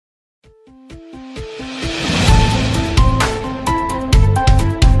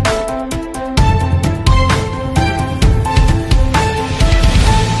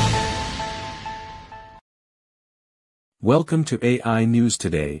Welcome to AI News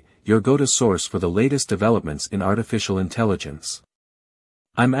Today, your go-to source for the latest developments in artificial intelligence.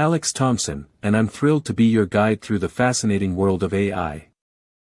 I'm Alex Thompson, and I'm thrilled to be your guide through the fascinating world of AI.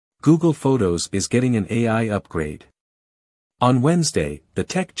 Google Photos is getting an AI upgrade. On Wednesday, the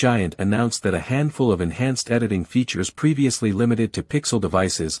tech giant announced that a handful of enhanced editing features previously limited to Pixel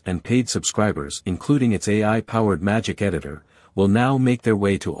devices and paid subscribers, including its AI-powered Magic Editor, will now make their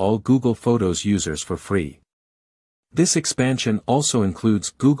way to all Google Photos users for free. This expansion also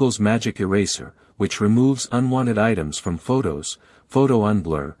includes Google's Magic Eraser, which removes unwanted items from photos, Photo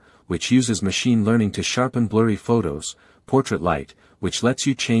Unblur, which uses machine learning to sharpen blurry photos, Portrait Light, which lets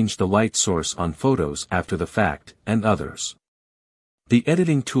you change the light source on photos after the fact, and others. The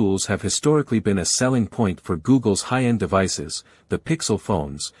editing tools have historically been a selling point for Google's high-end devices, the Pixel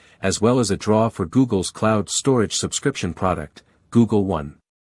phones, as well as a draw for Google's cloud storage subscription product, Google One.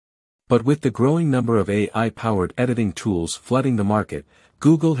 But with the growing number of AI-powered editing tools flooding the market,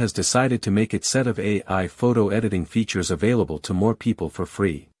 Google has decided to make its set of AI photo editing features available to more people for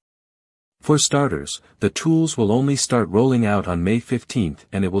free. For starters, the tools will only start rolling out on May 15th,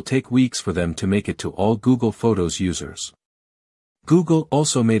 and it will take weeks for them to make it to all Google Photos users. Google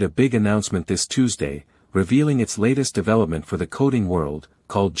also made a big announcement this Tuesday, revealing its latest development for the coding world,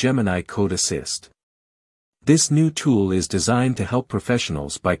 called Gemini Code Assist. This new tool is designed to help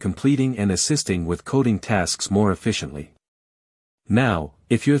professionals by completing and assisting with coding tasks more efficiently. Now,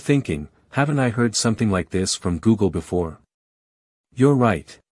 if you're thinking, haven't I heard something like this from Google before? You're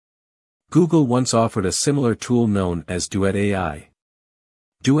right. Google once offered a similar tool known as Duet AI.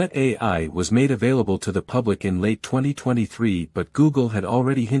 Duet AI was made available to the public in late 2023, but Google had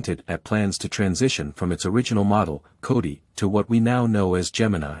already hinted at plans to transition from its original model, Cody, to what we now know as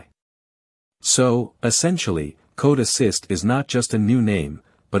Gemini. So, essentially, Code Assist is not just a new name,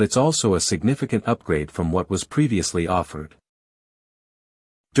 but it's also a significant upgrade from what was previously offered.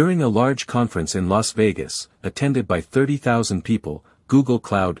 During a large conference in Las Vegas, attended by 30,000 people, Google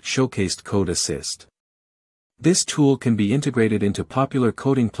Cloud showcased Code Assist. This tool can be integrated into popular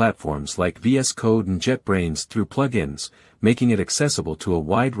coding platforms like VS Code and JetBrains through plugins, making it accessible to a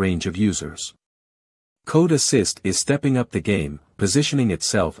wide range of users. Code Assist is stepping up the game, positioning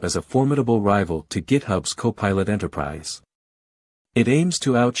itself as a formidable rival to GitHub's Copilot Enterprise. It aims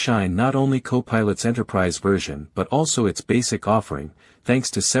to outshine not only Copilot's Enterprise version but also its basic offering, thanks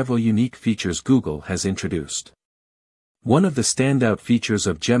to several unique features Google has introduced. One of the standout features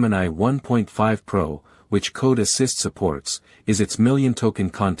of Gemini 1.5 Pro, which Code Assist supports, is its million-token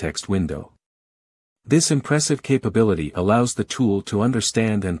context window. This impressive capability allows the tool to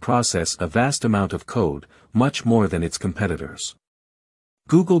understand and process a vast amount of code, much more than its competitors.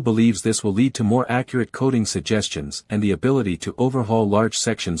 Google believes this will lead to more accurate coding suggestions and the ability to overhaul large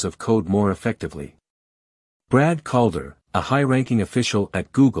sections of code more effectively. Brad Calder, a high-ranking official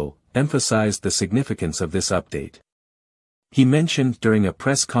at Google, emphasized the significance of this update. He mentioned during a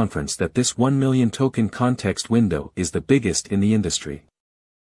press conference that this 1 million token context window is the biggest in the industry.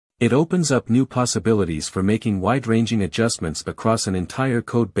 It opens up new possibilities for making wide-ranging adjustments across an entire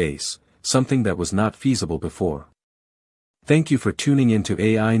code base, something that was not feasible before. Thank you for tuning in to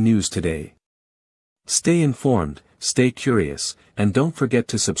AI News Today. Stay informed, stay curious, and don't forget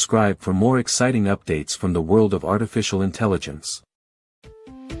to subscribe for more exciting updates from the world of artificial intelligence.